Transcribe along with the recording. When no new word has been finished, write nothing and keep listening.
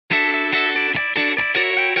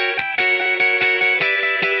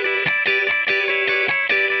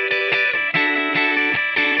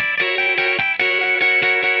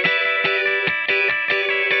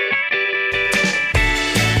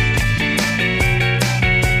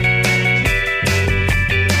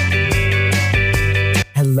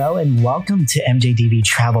and welcome to MJDB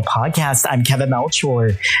Travel Podcast. I'm Kevin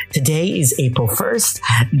Melchor. Today is April 1st,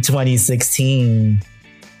 2016.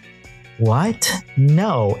 What?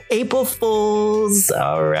 No, April Fools.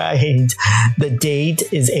 All right. The date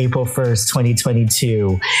is April 1st,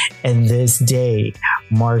 2022. And this day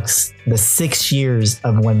marks the 6 years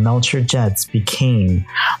of when Melchor Jets became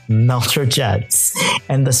Melchor Jets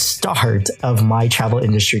and the start of my travel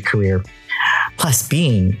industry career. Plus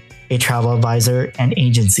being a travel advisor and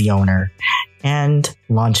agency owner and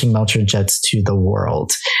launching Melchor Jets to the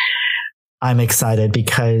world. I'm excited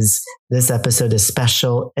because this episode is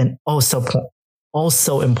special and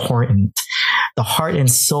also important. The heart and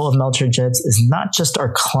soul of Melchor Jets is not just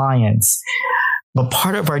our clients, but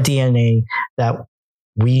part of our DNA that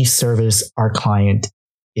we service our client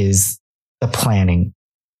is the planning.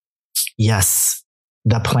 Yes,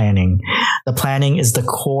 the planning. The planning is the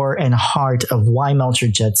core and heart of why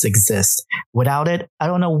Melchor Jets exist. Without it, I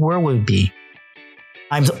don't know where we'd be.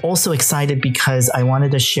 I'm also excited because I wanted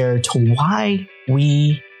to share to why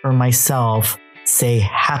we or myself say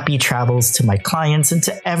happy travels to my clients and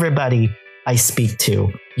to everybody I speak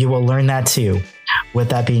to. You will learn that too. With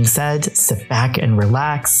that being said, sit back and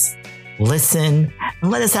relax, listen,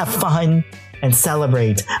 and let us have fun and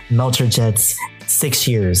celebrate Melchor Jets' 6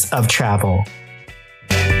 years of travel.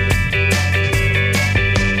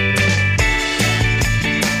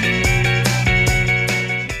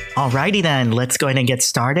 Alrighty then, let's go ahead and get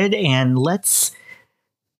started and let's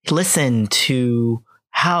listen to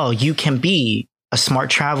how you can be a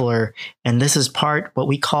smart traveler. And this is what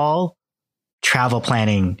we call travel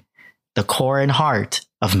planning, the core and heart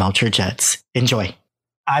of Melchor Jets. Enjoy.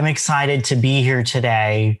 I'm excited to be here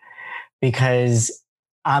today because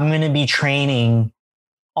I'm going to be training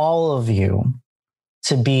all of you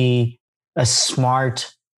to be a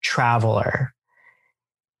smart traveler.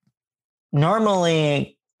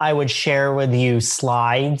 Normally, I would share with you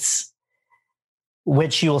slides,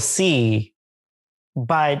 which you'll see,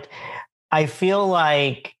 but I feel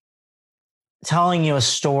like telling you a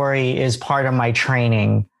story is part of my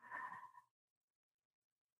training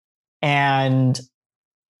and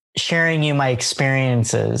sharing you my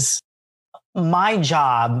experiences. My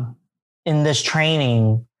job in this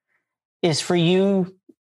training is for you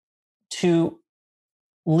to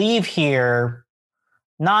leave here,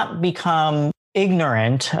 not become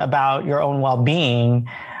ignorant about your own well-being,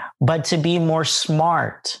 but to be more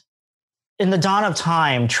smart. In the dawn of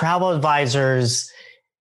time, travel advisors,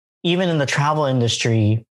 even in the travel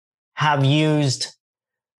industry, have used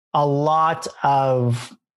a lot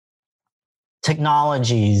of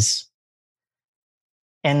technologies,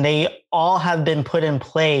 and they all have been put in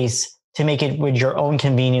place to make it with your own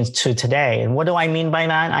convenience to today. And what do I mean by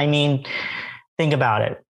that? I mean, think about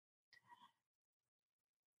it.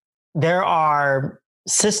 There are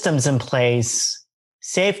systems in place,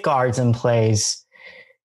 safeguards in place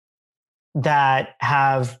that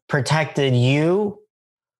have protected you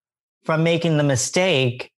from making the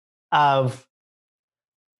mistake of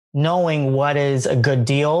knowing what is a good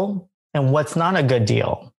deal and what's not a good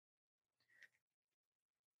deal.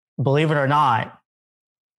 Believe it or not,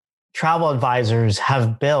 travel advisors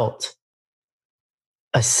have built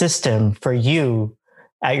a system for you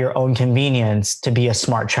at your own convenience to be a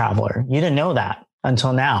smart traveler. You didn't know that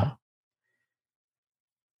until now.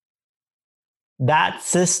 That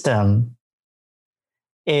system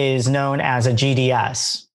is known as a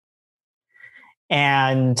GDS.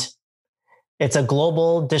 And it's a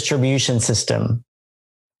global distribution system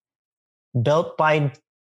built by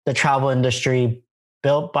the travel industry,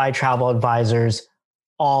 built by travel advisors,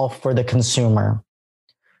 all for the consumer.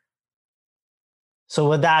 So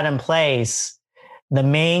with that in place, the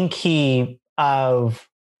main key of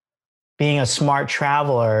being a smart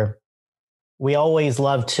traveler, we always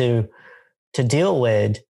love to deal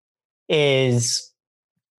with is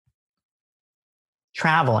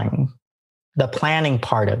traveling, the planning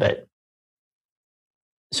part of it.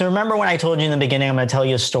 So remember when I told you in the beginning, I'm going to tell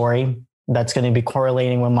you a story that's going to be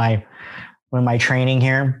correlating with my training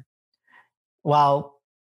here? Well,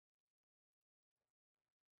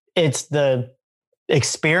 it's the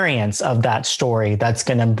experience of that story that's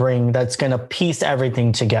going to piece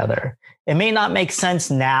everything together. It may not make sense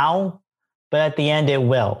now, but at the end it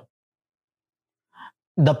will.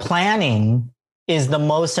 The planning is the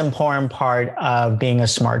most important part of being a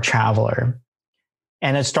smart traveler.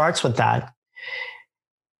 And it starts with that.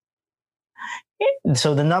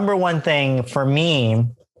 So the number one thing for me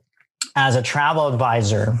as a travel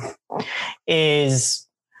advisor is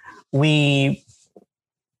we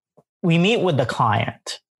meet with the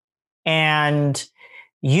client, and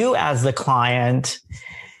you as the client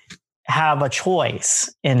have a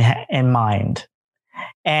choice in mind.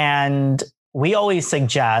 And we always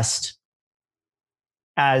suggest,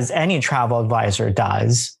 as any travel advisor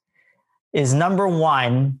does, is number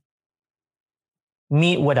one,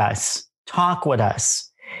 meet with us, talk with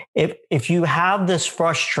us. If you have this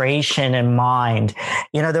frustration in mind,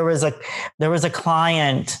 there was a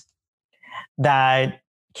client that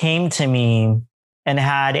came to me and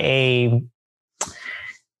had a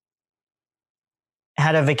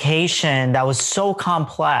vacation that was so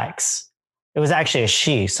complex. It was actually a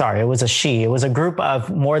she. Sorry, it was a she. It was a group of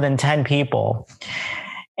more than 10 people.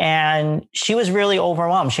 And she was really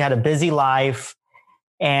overwhelmed. She had a busy life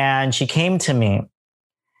and she came to me.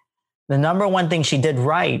 The number one thing she did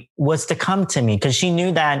right was to come to me, because she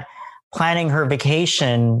knew that planning her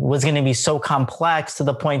vacation was going to be so complex to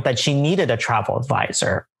the point that she needed a travel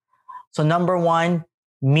advisor. So number one,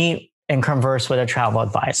 meet and converse with a travel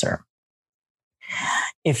advisor.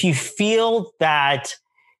 If you feel that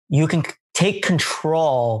you can take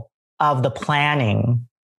control of the planning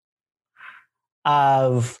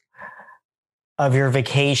of your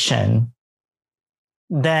vacation,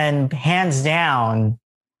 then hands down,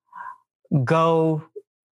 go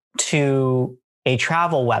to a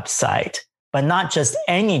travel website, but not just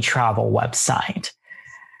any travel website.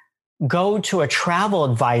 Go to a travel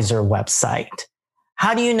advisor website.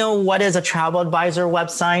 How do you know what is a travel advisor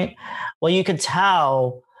website? Well, you could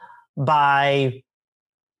tell by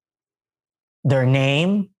their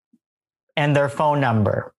name and their phone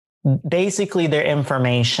number, basically their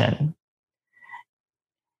information.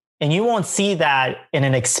 And you won't see that in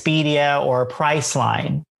an Expedia or a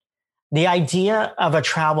Priceline. The idea of a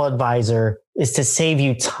travel advisor is to save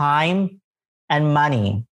you time and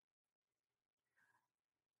money,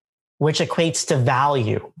 which equates to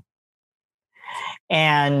value.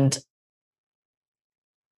 And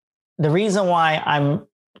the reason why I'm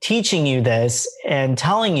teaching you this and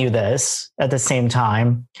telling you this at the same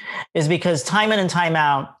time is because time in and time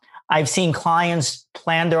out, I've seen clients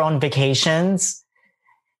plan their own vacations,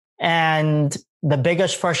 and the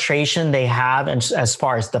biggest frustration they have, and as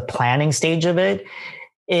far as the planning stage of it,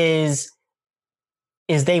 is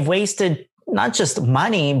they've wasted not just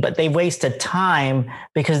money, but they've wasted time,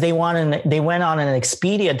 because they went on an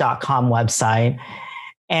Expedia.com website,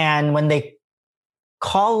 and when they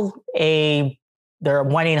call their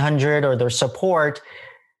 1-800 or their support,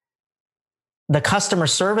 the customer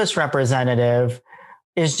service representative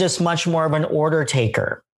is just much more of an order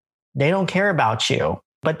taker. They don't care about you,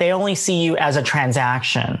 but they only see you as a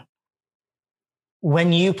transaction.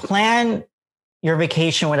 When you plan your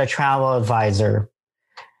vacation with a travel advisor,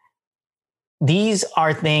 these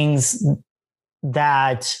are things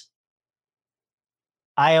that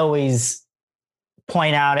I always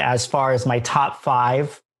point out as far as my top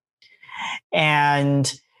 5.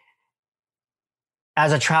 And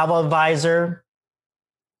as a travel advisor,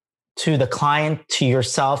 to the client, to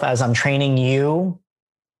yourself, as I'm training you,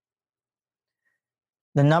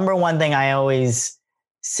 the number one thing I always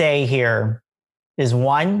say here is,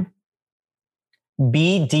 one,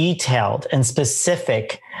 be detailed and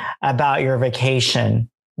specific about your vacation.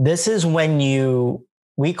 This is when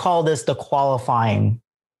we call this the qualifying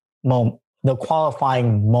moment.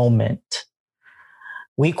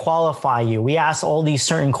 We qualify you. We ask all these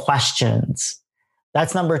certain questions.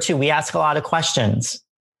 That's number 2. We ask a lot of questions.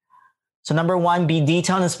 So number 1, be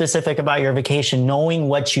detailed and specific about your vacation, knowing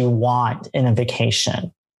what you want in a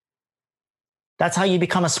vacation. That's how you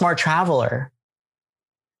become a smart traveler.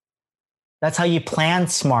 That's how you plan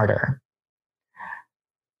smarter.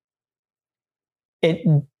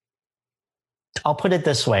 I'll put it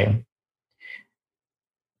this way.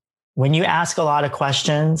 When you ask a lot of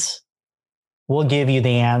questions, we'll give you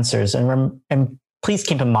the answers. And please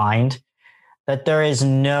keep in mind that there is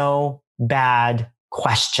no bad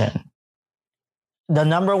question. The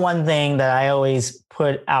number one thing that I always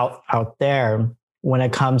put out there when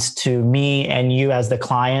it comes to me and you as the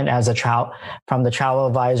client, from the travel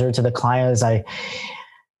advisor to the client, is I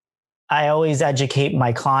always educate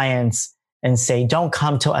my clients and say, don't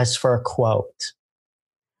come to us for a quote.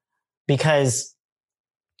 Because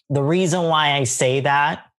the reason why I say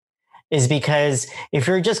that is because if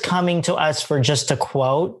you're just coming to us for just a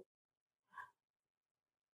quote,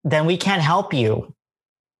 then we can't help you.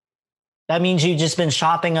 That means you've just been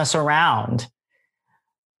shopping us around.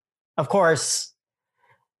 Of course,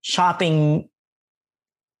 shopping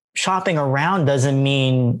around doesn't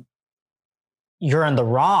mean you're in the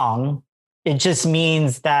wrong. It just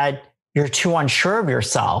means that you're too unsure of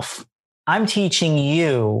yourself. I'm teaching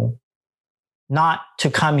you not to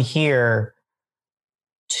come here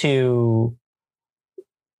to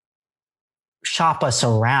shop us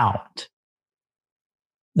around.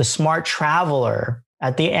 The smart traveler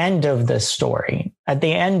at the end of this story, at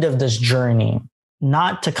the end of this journey,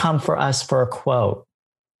 not to come for us for a quote,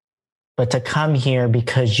 but to come here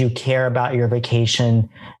because you care about your vacation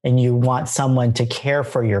and you want someone to care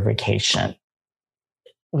for your vacation.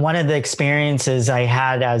 One of the experiences I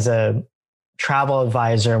had as a travel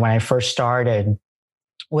advisor when I first started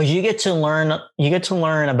was you get to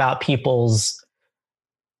learn about people's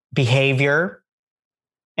behavior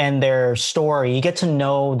and their story. You get to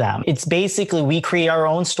know them. It's basically, we create our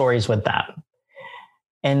own stories with them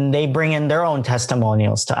and they bring in their own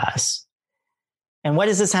testimonials to us. And what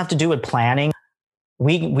does this have to do with planning?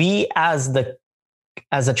 We as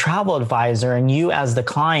a travel advisor and you as the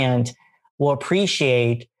client will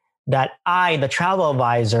appreciate that I, the travel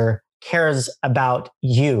advisor, cares about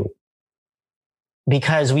you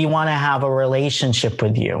because we want to have a relationship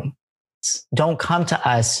with you. Don't come to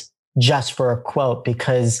us just for a quote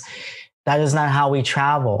because that is not how we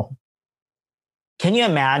travel. Can you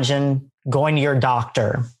imagine going to your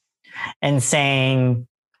doctor and saying,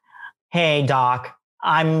 "Hey, doc,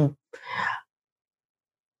 I'm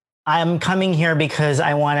coming here because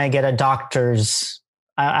I want to get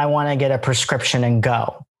I want to get a prescription and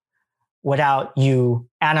go," without you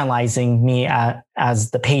analyzing me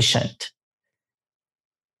as the patient.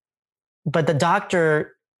 But the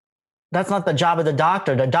doctor, that's not the job of the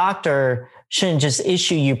doctor. The doctor shouldn't just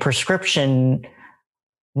issue you prescription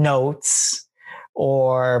notes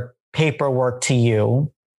or paperwork to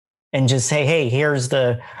you and just say, "Hey, here's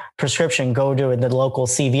the prescription, go to the local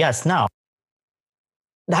CVS." No,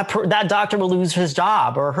 that doctor will lose his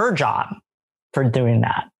job or her job for doing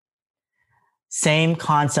that. Same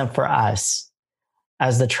concept for us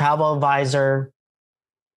as the travel advisor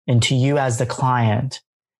and to you as the client.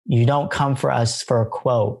 You don't come for us for a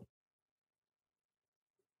quote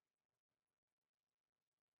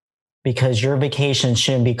because your vacation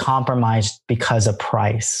shouldn't be compromised because of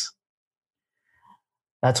price.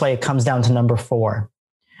 That's why it comes down to number 4.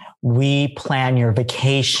 We plan your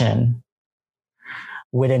vacation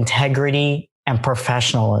with integrity and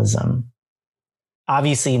professionalism.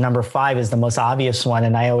 Obviously, number 5 is the most obvious one.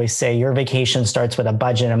 And I always say your vacation starts with a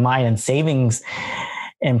budget in mind and savings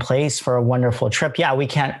in place for a wonderful trip. Yeah, we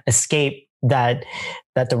can't escape that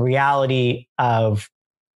the reality of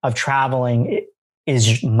traveling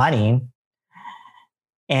is money.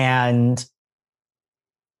 And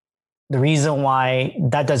the reason why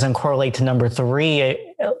that doesn't correlate to number 3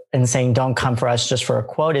 and saying don't come for us just for a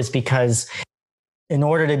quote is because in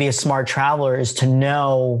order to be a smart traveler is to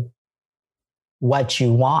know what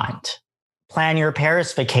you want. Plan your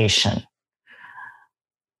Paris vacation.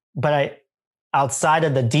 But outside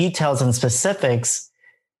of the details and specifics,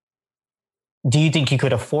 do you think you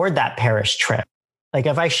could afford that Paris trip? Like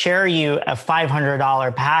if I share you a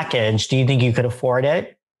 $500 package, do you think you could afford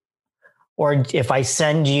it? Or if I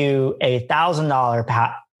send you a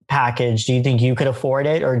 $1,000 package, do you think you could afford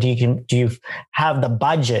it? Or do you have the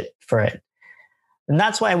budget for it? And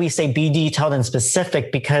that's why we say be detailed and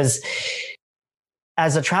specific, because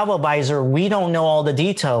as a travel advisor, we don't know all the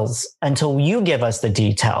details until you give us the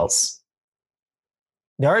details.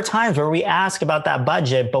 There are times where we ask about that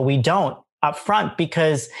budget, but we don't up front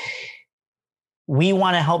because we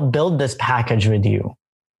want to help build this package with you.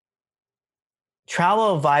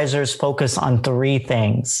 Travel advisors focus on 3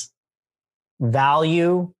 things: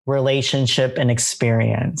 value, relationship, and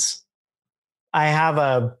experience. I have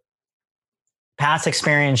a past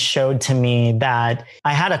experience showed to me that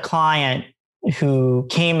I had a client who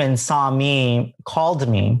came and called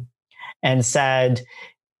me and said,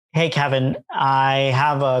 "Hey, Kevin, I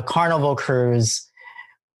have a Carnival cruise,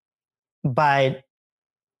 but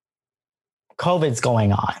COVID's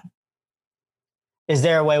going on. Is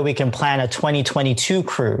there a way we can plan a 2022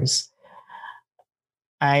 cruise?"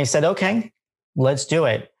 I said, "Okay, let's do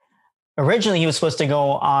it." Originally, he was supposed to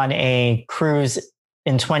go on a cruise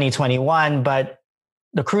in 2021, but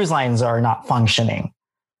the cruise lines are not functioning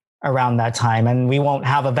around that time, and we won't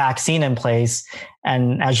have a vaccine in place.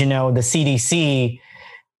 And as you know, the CDC,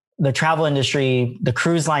 the travel industry, the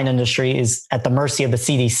cruise line industry is at the mercy of the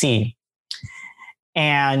CDC.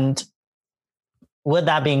 And with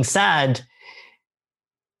that being said,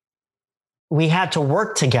 we had to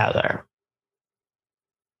work together.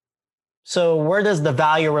 So where does the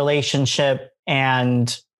value, relationship,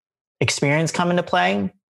 and experience come into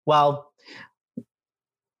play? Well,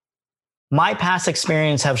 my past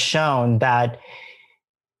experience have shown that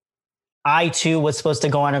I too was supposed to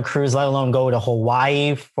go on a cruise, let alone go to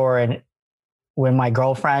Hawaii with my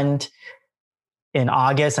girlfriend in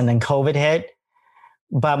August, and then COVID hit.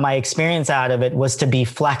 But my experience out of it was to be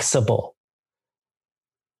flexible,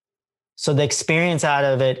 So the experience out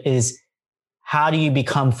of it is, how do you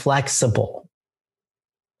become flexible?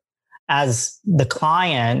 As the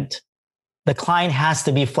client has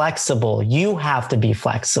to be flexible. You have to be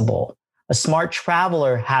flexible. A smart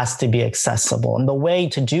traveler has to be accessible. And the way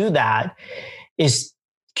to do that is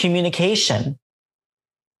communication.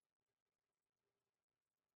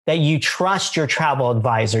 That you trust your travel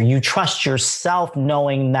advisor. You trust yourself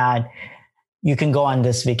knowing that you can go on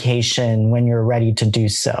this vacation when you're ready to do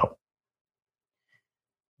so.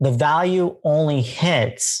 The value only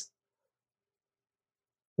hits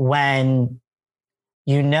when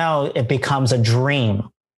you know it becomes a dream.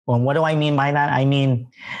 And what do I mean by that? I mean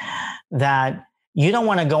that you don't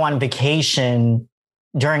want to go on vacation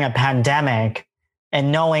during a pandemic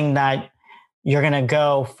and knowing that you're going to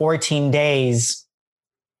go 14 days,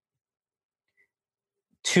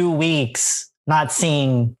 2 weeks, not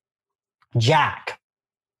seeing Jack.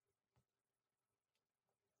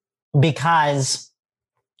 Because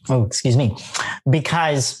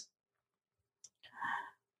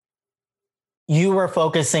you were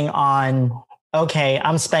focusing on, okay,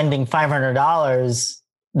 I'm spending $500,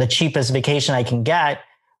 the cheapest vacation I can get,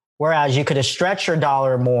 whereas you could have stretched your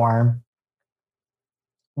dollar more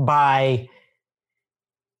by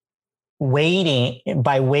waiting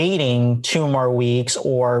 2 more weeks.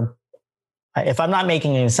 Or if I'm not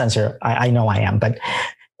making any sense here, I know I am, but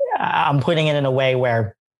I'm putting it in a way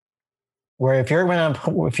where if you're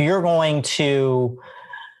going to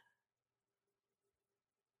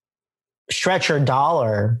stretch your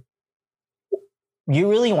dollar, you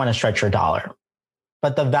really want to stretch your dollar.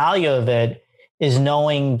 But the value of it is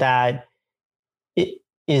knowing that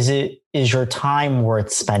is your time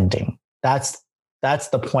worth spending? That's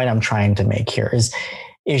the point I'm trying to make here. Is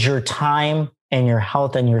your time and your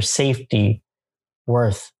health and your safety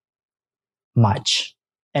worth much?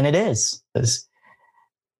 And it is.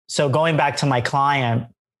 So going back to my client,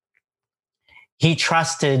 he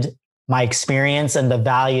trusted my experience and the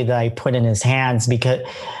value that I put in his hands, because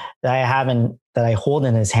that I hold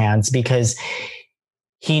in his hands, because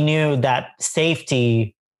he knew that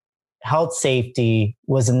health safety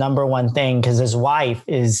was the number one thing, because his wife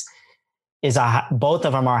both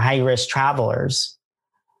of them are high risk travelers.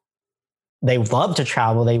 They love to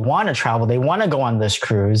travel. They want to travel. They want to go on this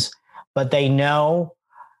cruise, but they know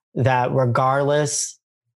that regardless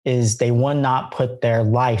they will not put their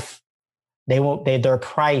life. Their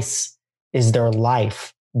price is their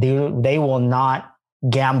life. They will not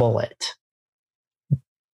gamble it.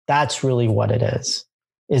 That's really what it is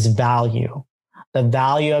value. The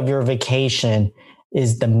value of your vacation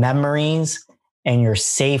is the memories and your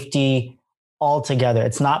safety altogether.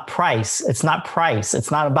 It's not price. It's not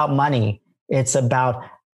about money. It's about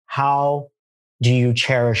how do you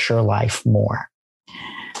cherish your life more.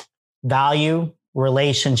 Value,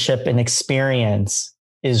 relationship, and experience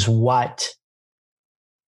is what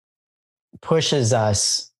pushes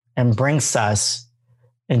us and brings us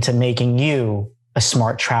into making you a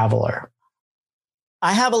smart traveler.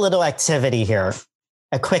 I have a little activity here,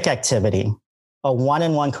 a quick activity, a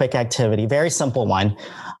one-on-one quick activity, very simple one.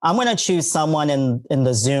 I'm going to choose someone in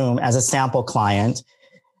the Zoom as a sample client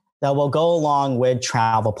that will go along with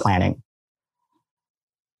travel planning.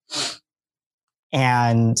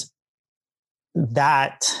 And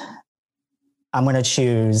that I'm going to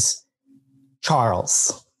choose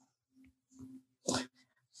Charles.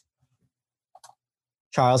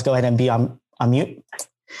 Charles, go ahead and be on mute.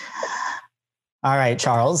 All right,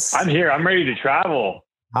 Charles. I'm here. I'm ready to travel.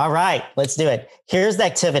 All right, let's do it. Here's the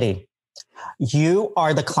activity. You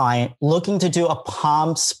are the client looking to do a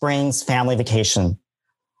Palm Springs family vacation.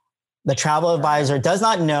 The travel advisor does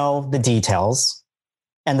not know the details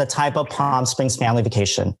and the type of Palm Springs family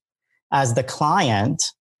vacation. As the client,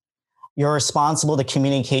 you're responsible to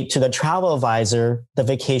communicate to the travel advisor the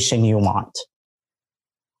vacation you want.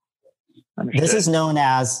 Understood. This is known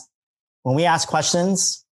as, when we ask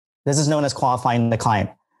questions, this is known as qualifying the client.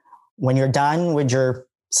 When you're done with your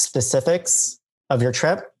specifics of your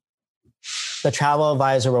trip, the travel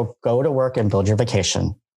advisor will go to work and build your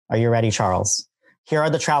vacation. Are you ready, Charles? Here are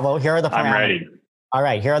the parameters. I'm ready. All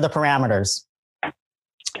right, here are the parameters.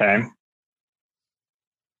 Okay.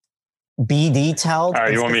 Be detailed. All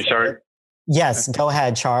right, you want me to start? Yes, go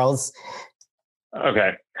ahead, Charles.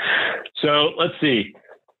 Okay. So let's see.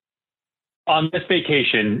 On this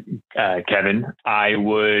vacation, Kevin, I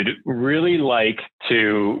would really like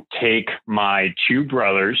to take my 2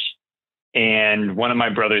 brothers and one of my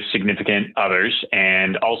brother's significant others,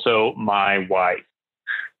 and also my wife.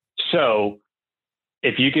 So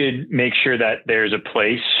if you could make sure that there's a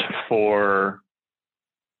place for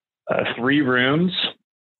 3 rooms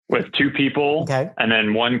with 2 people, Okay. and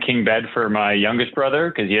then 1 king bed for my youngest brother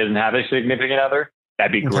because he doesn't have a significant other.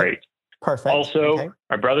 That'd be great. Perfect. Also,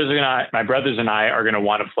 my brothers and I are gonna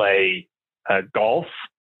want to play golf,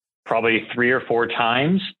 probably 3 or 4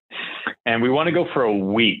 times, and we want to go for a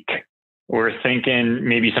week. We're thinking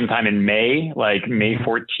maybe sometime in May, like May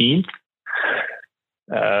 14th.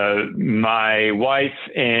 My wife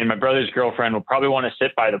and my brother's girlfriend will probably want to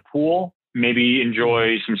sit by the pool, maybe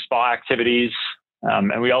enjoy some spa activities.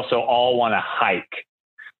 And we also all want to hike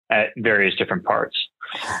at various different parts.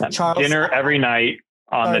 Charles, dinner every night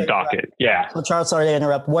on the docket. Yeah. So Charles, sorry to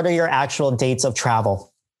interrupt. What are your actual dates of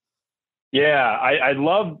travel? Yeah, I'd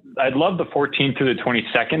love the 14th to the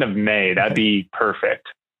 22nd of May. That'd be perfect.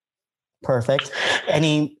 Perfect.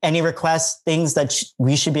 Any requests, things that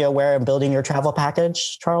we should be aware of building your travel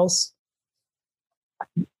package, Charles?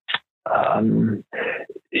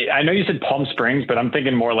 I know you said Palm Springs, but I'm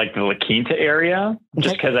thinking more like the La Quinta area,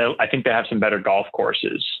 just because I think they have some better golf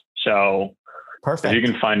courses. So perfect. If you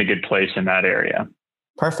can find a good place in that area.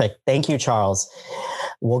 Perfect. Thank you, Charles.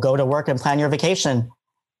 We'll go to work and plan your vacation.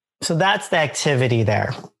 So that's the activity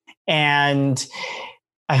there. And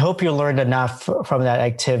I hope you learned enough from that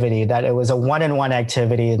activity, that it was a one-on-one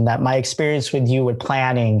activity, and that my experience with you with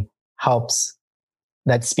planning helps.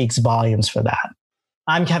 That speaks volumes for that.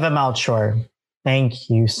 I'm Kevin Melchor. Thank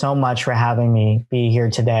you so much for having me be here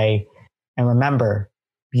today. And remember,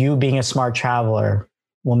 you being a smart traveler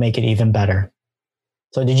will make it even better.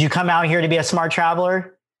 So did you come out here to be a smart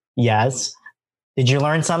traveler? Yes. Did you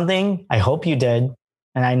learn something? I hope you did.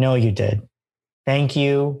 And I know you did. Thank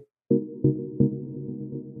you.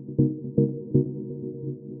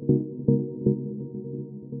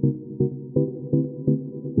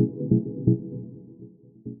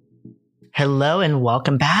 Hello and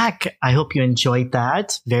welcome back. I hope you enjoyed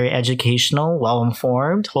that. Very educational,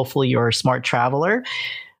 well-informed. Hopefully you're a smart traveler.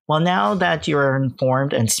 Well, now that you're an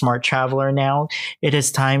informed and smart traveler now, it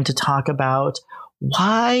is time to talk about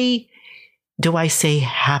why do I say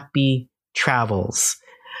happy travels?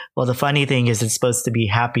 Well, the funny thing is it's supposed to be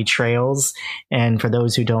happy trails. And for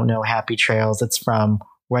those who don't know Happy Trails, it's from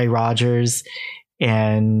Roy Rogers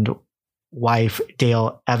and wife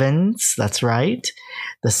Dale Evans. That's right.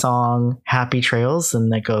 The song Happy Trails,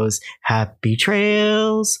 and that goes, happy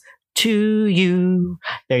trails to you.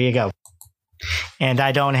 There you go. And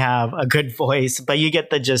I don't have a good voice, but you get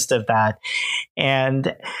the gist of that.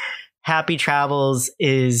 And Happy Travels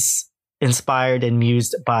is inspired and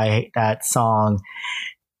mused by that song.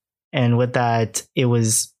 And with that,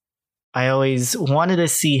 I always wanted to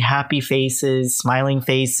see happy faces, smiling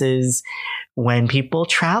faces when people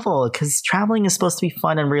travel, because traveling is supposed to be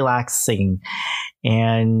fun and relaxing.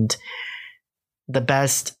 And the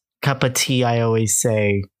best cup of tea, I always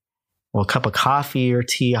say, well, cup of coffee or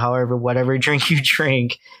tea, however, whatever drink you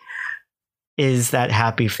drink, is that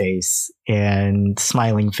happy face and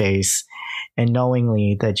smiling face, and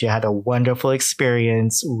knowingly that you had a wonderful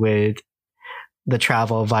experience with the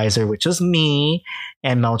travel advisor, which was me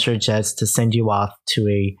and Melchor Jets, to send you off to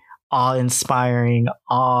a awe-inspiring,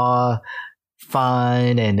 fun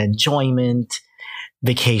and enjoyment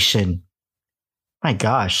vacation. My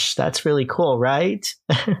gosh, that's really cool, right?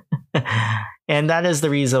 And that is the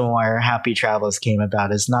reason why our Happy Travels came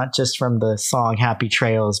about, is not just from the song Happy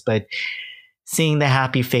Trails, but seeing the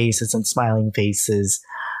happy faces and smiling faces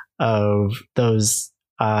of those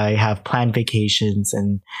I have planned vacations,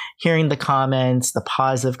 and hearing the comments, the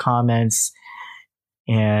positive comments,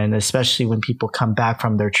 and especially when people come back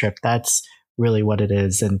from their trip. That's really what it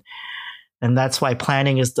is. And that's why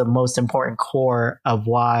planning is the most important core of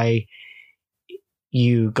why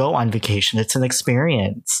you go on vacation. It's an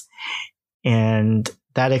experience. And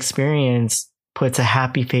that experience puts a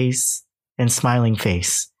happy face and smiling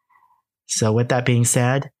face. So with that being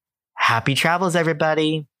said, happy travels,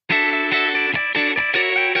 everybody.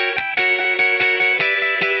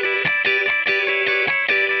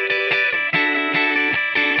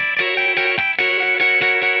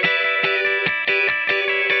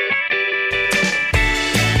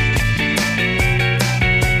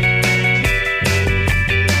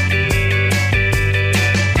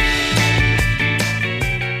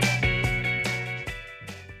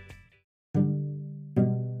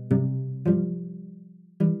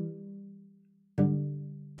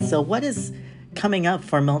 So what is coming up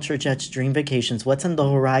for Melchor Jet's Dream Vacations? What's on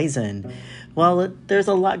the horizon? Well, there's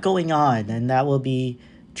a lot going on, and that will be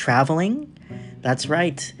traveling. That's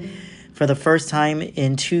right. For the first time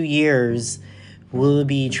in 2 years, we'll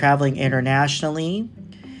be traveling internationally,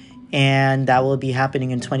 and that will be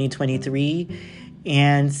happening in 2023.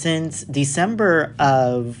 And since December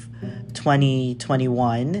of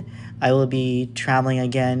 2021, I will be traveling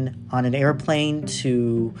again on an airplane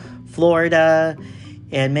to Florida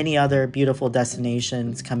and many other beautiful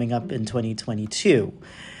destinations coming up in 2022.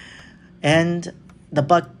 And the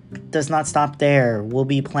buck does not stop there. We'll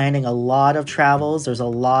be planning a lot of travels. There's a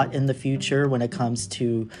lot in the future when it comes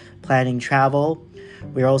to planning travel.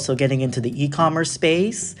 We're also getting into the e-commerce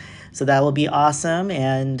space, so that will be awesome.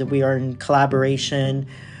 And we are in collaboration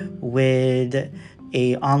with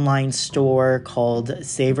a online store called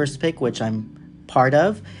SaversPick, which I'm part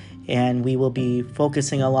of. And we will be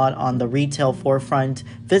focusing a lot on the retail forefront,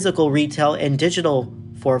 physical retail and digital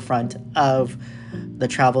forefront of the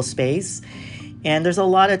travel space. And there's a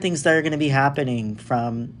lot of things that are going to be happening,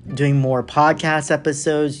 from doing more podcast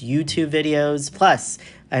episodes, YouTube videos. Plus,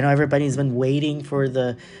 I know everybody's been waiting for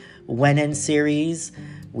the When In series.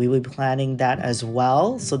 We will be planning that as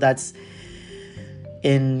well. So that's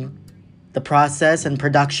in the process and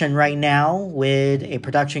production right now with a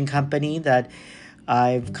production company that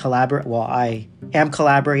I am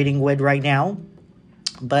collaborating with right now.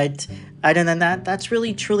 But other than that, that's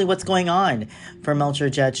really truly what's going on for Melcher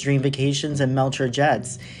Jets Dream Vacations and Melcher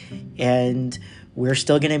Jets. And we're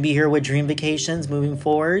still going to be here with Dream Vacations moving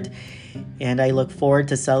forward. And I look forward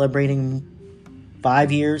to celebrating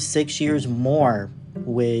 5 years, 6 years more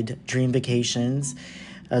with Dream Vacations,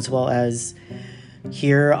 as well as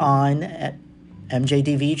here on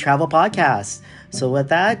MJDV Travel Podcast. So with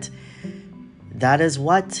that is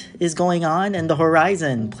what is going on in the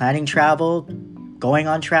horizon. Planning travel, going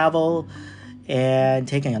on travel, and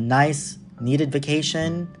taking a nice, needed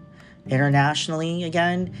vacation internationally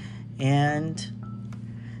again, and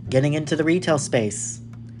getting into the retail space.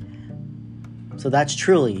 So that's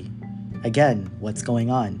truly, again, what's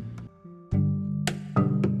going on.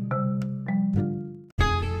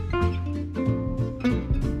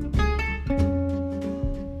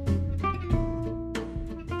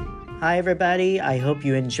 Hi, everybody. I hope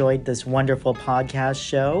you enjoyed this wonderful podcast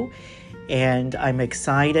show. And I'm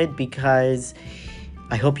excited because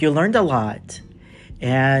I hope you learned a lot.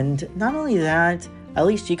 And not only that, at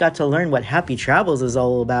least you got to learn what Happy Travels is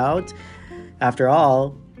all about. After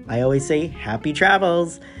all, I always say happy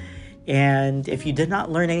travels. And if you did not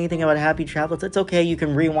learn anything about Happy Travels, it's okay. You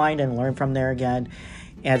can rewind and learn from there again,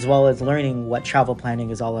 as well as learning what travel planning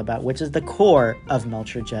is all about, which is the core of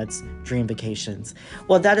Melcher Jets Dream Vacations.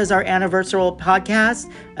 Well, that is our anniversary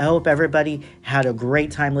podcast. I hope everybody had a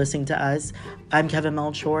great time listening to us. I'm Kevin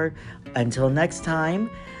Melchor. Until next time,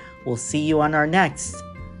 we'll see you on our next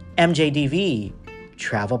MJDV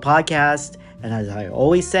Travel Podcast. And as I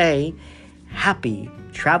always say, happy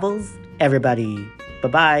travels, everybody.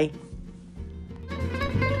 Bye-bye.